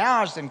fed and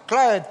housed and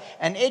clothed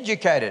and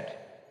educated,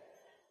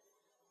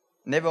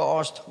 never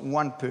asked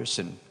one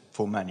person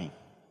for money.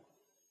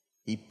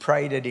 He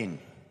prayed it in.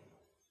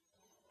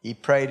 He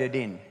prayed it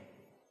in.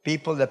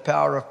 People, the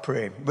power of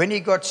prayer. When he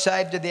got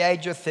saved at the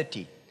age of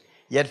 30,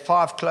 he had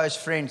 5 close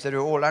friends that were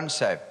all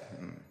unsaved.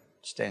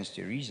 Stands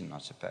to reason, I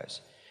suppose,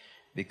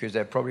 because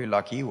they're probably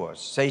like he was.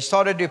 So he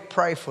started to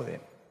pray for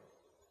them.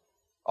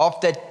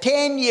 After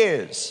 10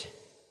 years,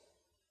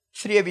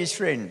 3 of his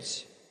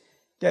friends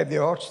gave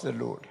their hearts to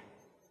the Lord.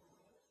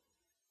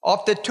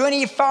 After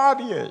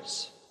 25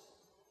 years,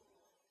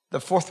 the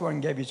 4th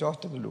one gave his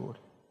heart to the Lord.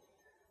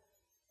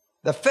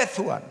 The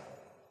 5th one,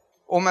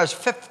 almost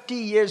 50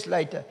 years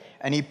later,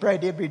 and he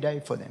prayed every day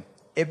for them.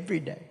 Every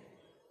day.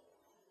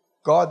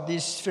 God,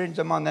 these friends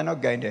of mine, they're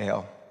not going to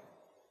hell.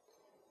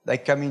 They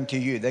come into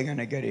you. They're going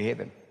to go to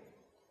heaven.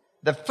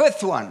 The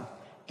 5th one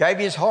gave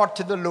his heart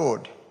to the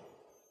Lord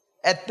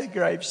at the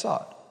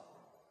graveside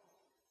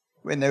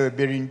when they were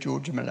burying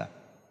George Miller.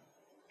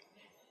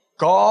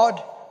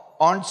 God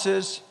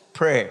answers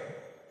prayer.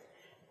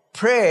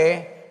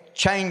 Prayer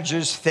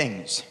changes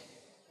things.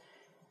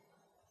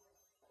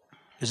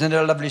 Isn't it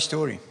a lovely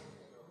story?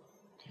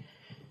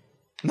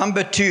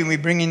 Number 2, we're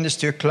bringing this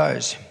to a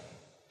close.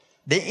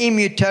 The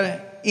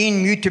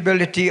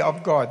immutability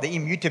of God. The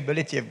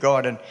immutability of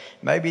God. And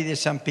maybe there's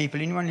some people,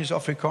 anyone who's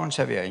Afrikaans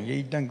over here, and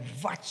you think,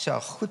 wat so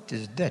goed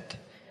is dit?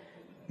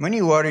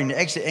 Moenie worry nie,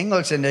 ek's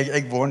Engels en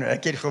ek wonder,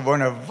 ek het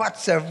gewonder, wat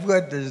se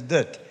woord is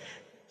dit?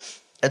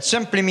 It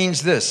simply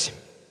means this.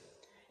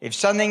 If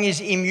something is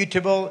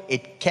immutable,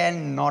 it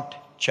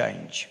cannot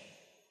change.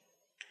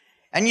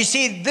 And you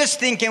see, this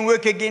thing can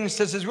work against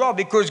us as well,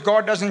 because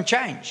God doesn't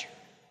change.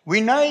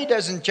 We know He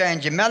doesn't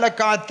change. In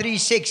Malachi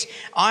 3:6,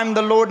 I'm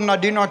the Lord and I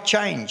do not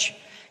change.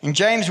 In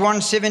James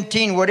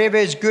 1:17, whatever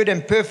is good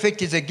and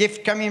perfect is a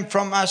gift coming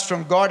from us,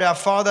 from God our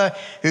Father,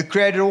 who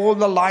created all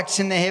the lights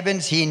in the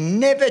heavens. He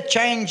never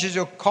changes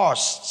or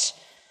casts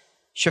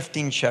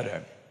shifting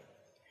shadow.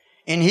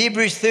 In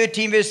Hebrews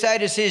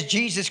 13:8, it says,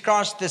 Jesus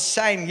Christ the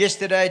same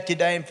yesterday,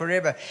 today, and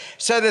forever.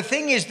 So the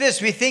thing is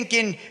this, we're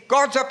thinking,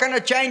 God's not going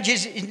to change,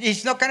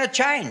 He's not going to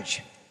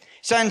change.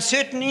 So in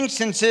certain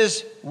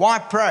instances, why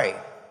pray?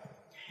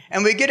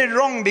 And we get it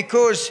wrong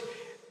because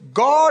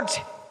God's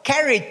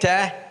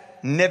character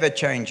never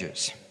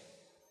changes.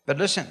 But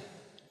listen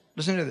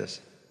to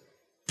this.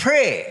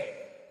 Prayer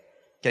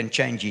can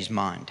change His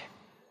mind.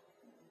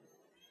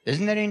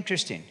 Isn't that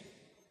interesting?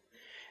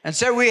 And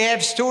so we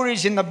have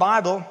stories in the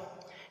Bible.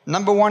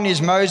 Number 1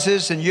 is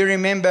Moses, and you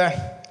remember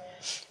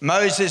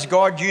Moses,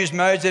 God used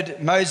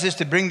Moses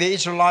to bring the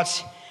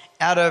Israelites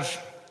out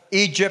of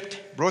Egypt,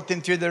 brought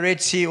them through the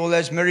Red Sea, all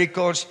those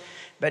miracles.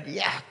 But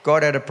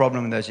God had a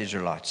problem with those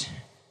Israelites.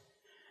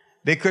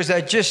 Because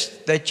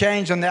they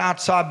changed on the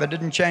outside but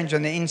didn't change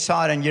on the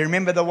inside. And you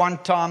remember the one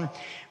time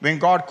when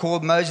God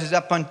called Moses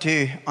up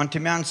onto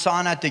Mount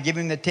Sinai to give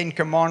him the 10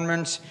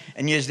 Commandments,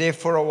 and he was there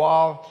for a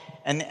while.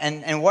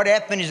 And what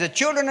happened is the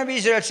children of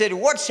Israel said,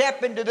 what's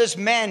happened to this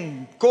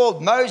man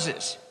called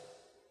Moses?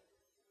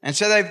 And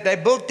so they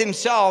built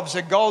themselves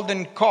a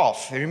golden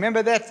calf. You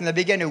remember that? And they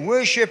began to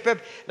worship it.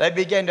 They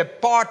began to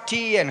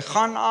party and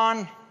gaan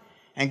on.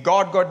 And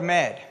God got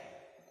mad.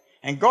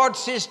 And God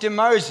says to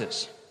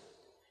Moses,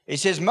 He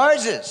says,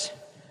 Moses,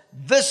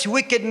 this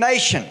wicked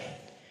nation,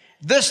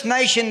 this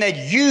nation that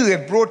you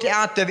have brought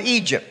out of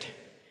Egypt,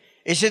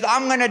 He says,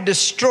 I'm going to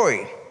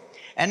destroy.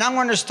 And I'm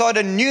going to start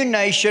a new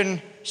nation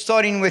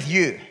starting with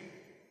you.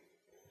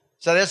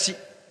 So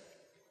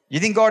you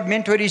think God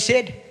meant what He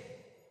said?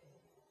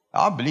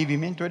 I believe He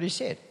meant what He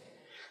said.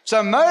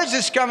 So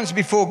Moses comes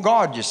before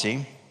God, you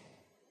see.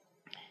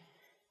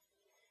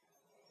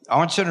 I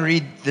want to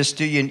read this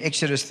to you in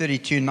Exodus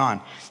 32:9.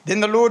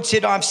 Then the Lord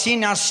said, I've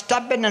seen how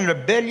stubborn and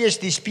rebellious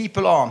these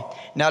people are.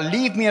 Now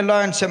leave me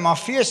alone so my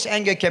fierce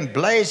anger can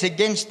blaze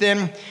against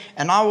them,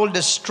 and I will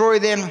destroy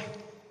them.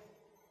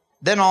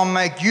 Then I'll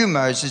make you,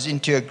 Moses,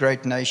 into a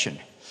great nation.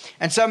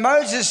 And so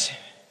Moses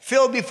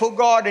fell before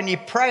God and he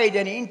prayed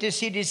and he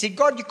interceded. He said,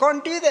 God, you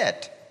can't do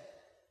that.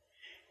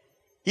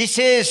 He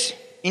says,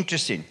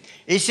 interesting.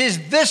 He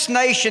says, this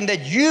nation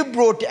that you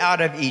brought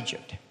out of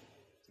Egypt,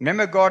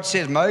 Remember, God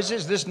says,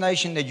 Moses, this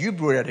nation that you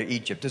brought out of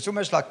Egypt, it's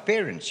almost like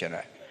parents,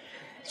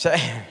 So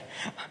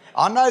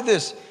I know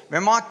this.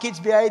 When my kids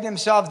behave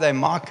themselves, they're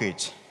my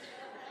kids.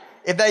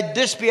 If they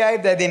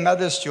disbehave, they're their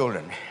mother's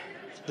children.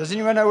 Does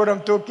anyone know what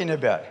I'm talking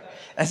about?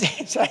 And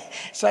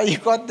so you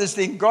got this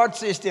thing. God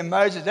says to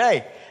Moses,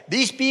 hey,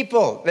 these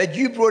people that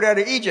you brought out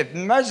of Egypt.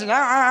 And Moses,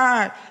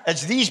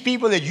 it's these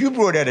people that you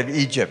brought out of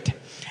Egypt.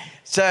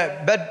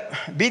 So, but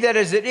be that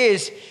as it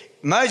is,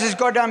 Moses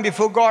got down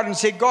before God and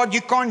said, God,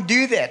 you can't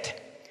do that.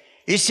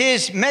 He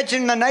says,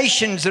 imagine the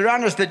nations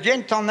around us, the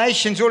Gentile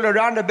nations all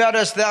around about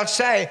us, they'll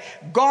say,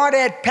 God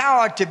had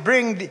power to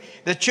bring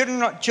the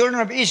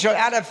children of Israel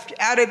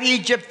out of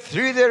Egypt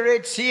through the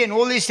Red Sea and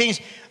all these things,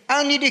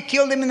 only to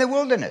kill them in the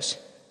wilderness.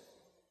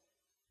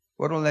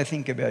 What will they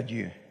think about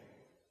you?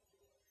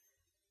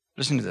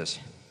 Listen to this.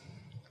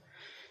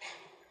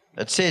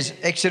 It says,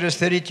 Exodus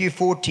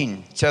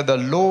 32:14. So the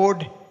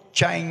Lord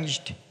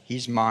changed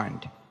his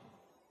mind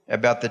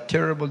about the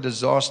terrible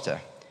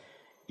disaster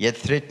he had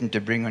threatened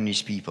to bring on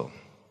his people.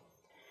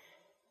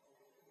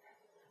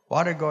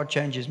 Why did God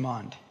change his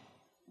mind?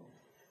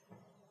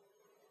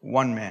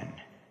 One man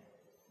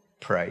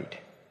prayed,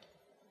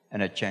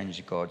 and it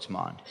changed God's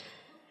mind.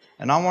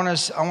 And I want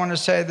to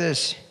say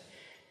this.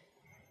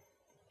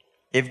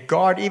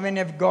 Even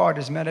if God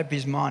has made up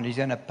his mind, he's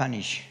going to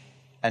punish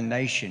a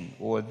nation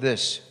or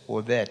this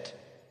or that,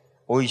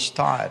 or he's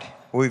tired,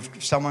 or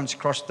if someone's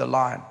crossed the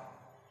line,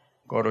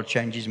 God will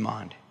change his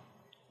mind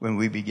when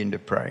we begin to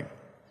pray.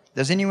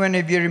 Does anyone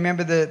of you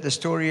remember the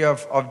story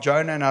of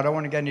Jonah? And I don't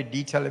want to go into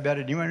detail about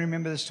it. Anyone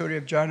remember the story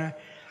of Jonah?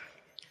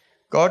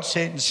 God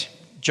sends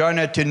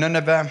Jonah to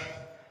Nineveh,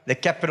 the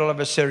capital of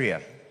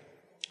Assyria,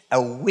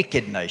 a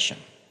wicked nation.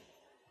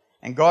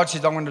 And God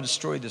says, I'm going to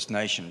destroy this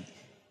nation.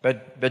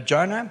 But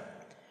Jonah,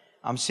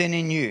 I'm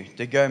sending you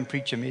to go and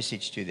preach a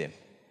message to them,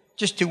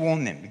 just to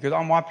warn them, because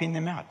I'm wiping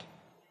them out.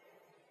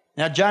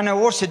 Now, Jonah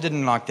also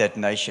didn't like that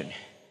nation.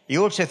 He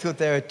also thought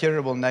they were a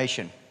terrible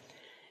nation.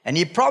 And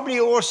he probably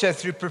also,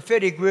 through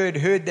prophetic word,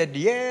 heard that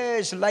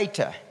years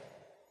later,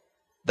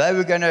 they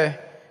were going to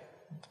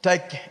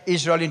take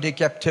Israel into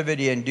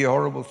captivity and do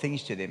horrible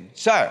things to them.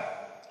 So,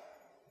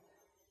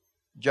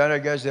 Jonah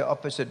goes the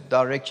opposite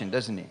direction,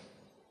 doesn't he?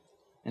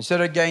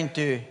 Instead of going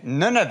to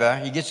Nineveh,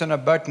 he gets on a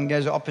boat and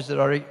goes the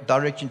opposite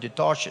direction to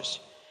Tarshish.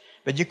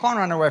 But you can't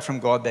run away from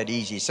God that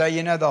easy. So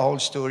you know the whole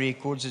story. He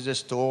causes a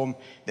storm.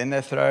 Then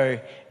they throw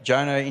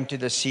Jonah into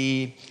the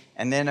sea.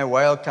 And then a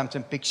whale comes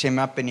and picks him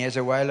up, and he has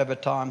a whale of a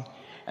time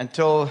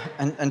until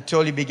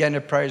he began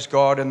to praise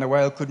God, and the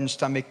whale couldn't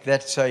stomach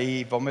that, so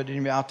he vomited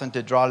him out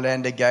onto dry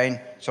land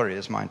again. Sorry,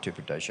 that's my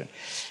interpretation.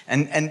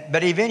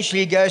 But eventually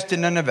he goes to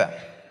Nineveh.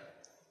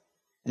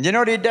 And you know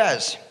what he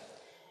does?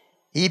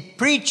 He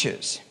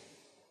preaches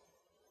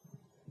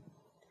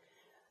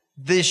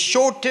the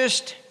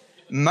shortest,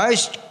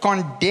 most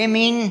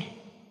condemning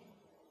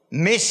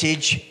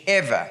message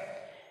ever,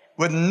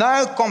 with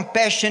no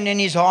compassion in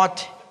his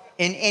heart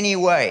in any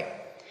way.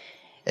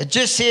 It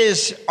just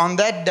says, on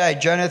that day,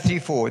 Jonah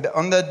 3:4,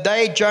 on the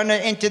day Jonah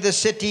entered the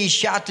city, he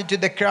shouted to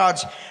the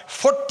crowds,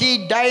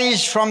 40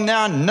 days from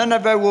now,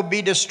 Nineveh will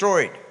be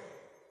destroyed.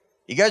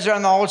 He goes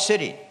around the whole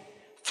city.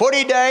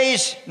 40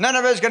 days,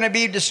 Nineveh is going to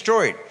be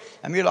destroyed.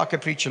 And we like a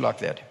preacher like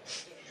that.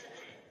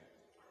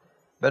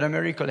 But a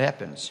miracle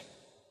happens.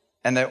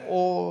 And they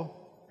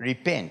all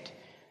repent.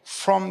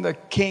 From the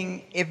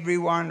king,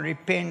 everyone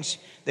repents.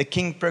 The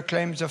king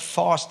proclaims a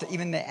fast.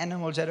 Even the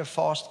animals had a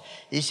fast.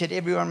 He said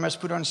everyone must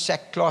put on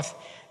sackcloth.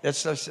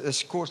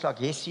 That's coarse like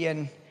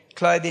Hessian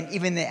clothing.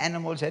 Even the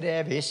animals had to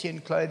have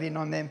Hessian clothing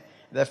on them.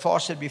 They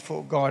fasted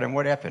before God. And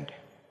what happened?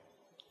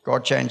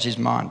 God changed his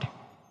mind.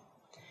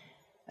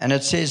 And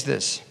it says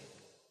this,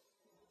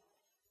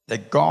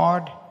 that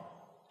God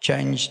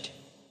changed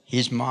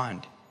his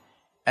mind.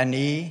 And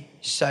he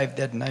saved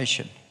that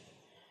nation.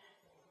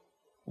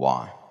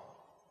 Why?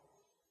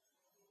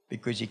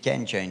 Because he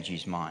can change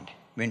his mind.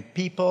 When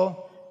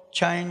people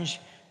change,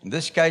 in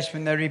this case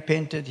when they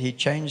repented, he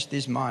changed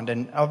his mind.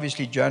 And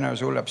obviously Jonah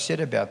was all upset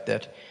about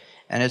that.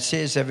 And it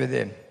says over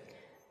there,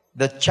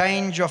 the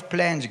change of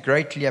plans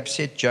greatly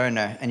upset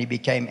Jonah, and he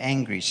became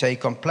angry. So he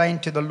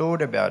complained to the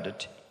Lord about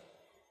it.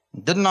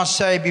 Didn't I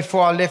say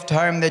before I left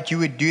home that you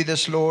would do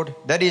this, Lord?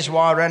 That is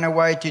why I ran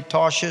away to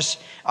Tarshish.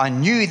 I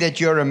knew that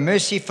you're a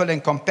merciful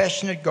and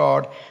compassionate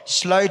God,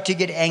 slow to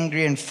get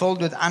angry and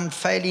filled with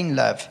unfailing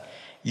love.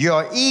 You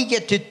are eager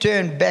to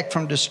turn back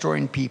from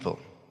destroying people.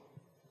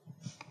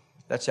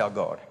 That's our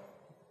God.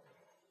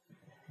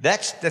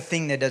 That's the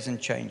thing that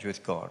doesn't change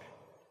with God.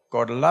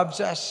 God loves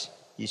us,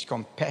 he's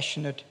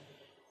compassionate,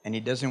 and he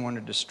doesn't want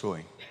to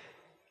destroy.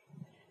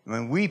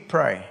 When we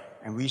pray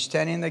and we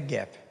stand in the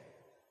gap,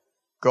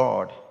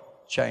 God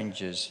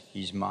changes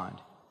his mind.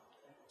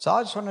 So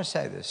I just want to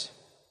say this.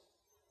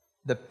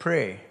 The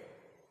prayer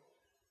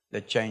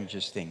that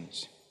changes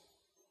things.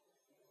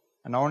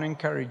 And I want to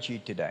encourage you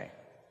today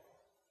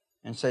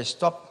and say,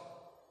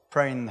 stop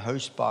praying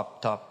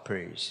hosepipe type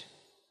prayers.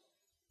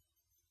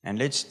 And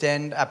let's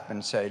stand up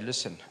and say,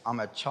 listen, I'm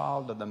a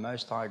child of the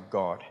Most High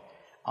God.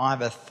 I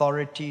have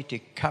authority to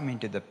come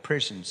into the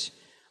presence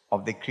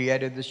of the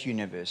creator of this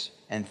universe,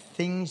 and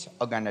things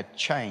are going to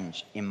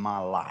change in my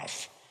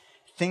life.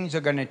 Things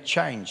are going to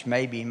change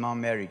maybe in my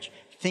marriage.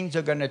 Things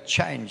are going to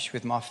change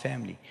with my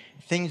family.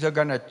 Things are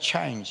going to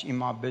change in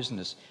my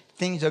business.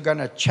 Things are going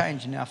to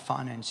change in our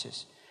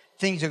finances.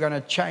 Things are going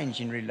to change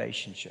in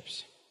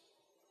relationships.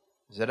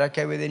 Is that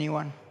okay with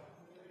anyone?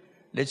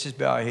 Let's just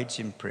bow our heads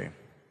in prayer.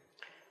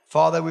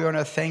 Father, we want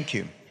to thank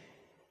you.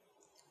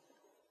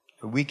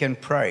 We can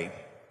pray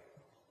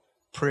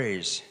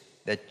prayers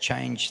that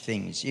change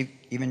things,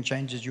 even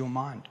changes your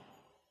mind.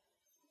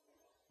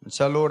 And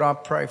so, Lord, I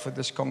pray for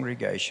this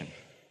congregation.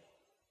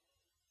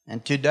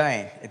 And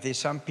today, if there's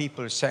some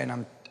people saying,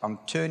 I'm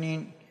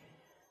turning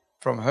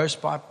from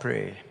hosepipe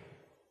prayer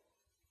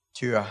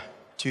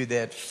to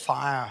that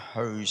fire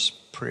hose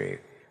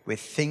prayer where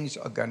things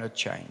are going to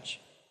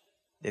change.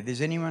 If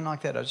there's anyone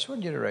like that, I just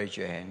want you to raise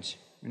your hands.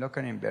 We're not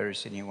going to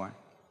embarrass anyone.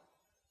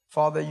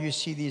 Father, you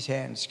see these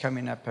hands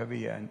coming up over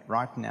here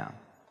right now.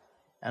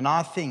 And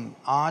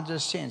I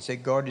just sense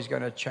that God is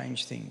going to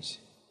change things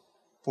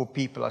for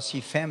people. I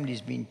see families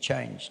being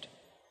changed.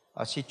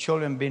 I see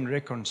children being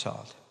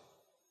reconciled.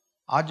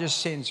 I just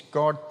sense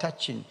God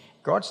touching.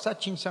 God's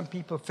touching some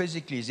people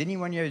physically. Is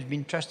anyone here who's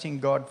been trusting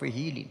God for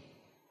healing?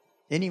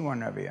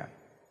 Anyone over here?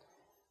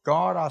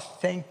 God, I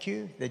thank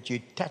you that you're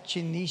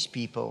touching these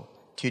people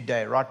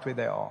today, right where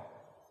they are.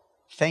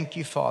 Thank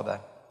you, Father,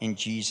 in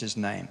Jesus'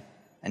 name.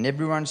 And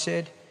everyone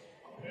said,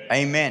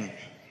 Amen.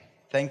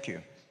 Thank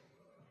you.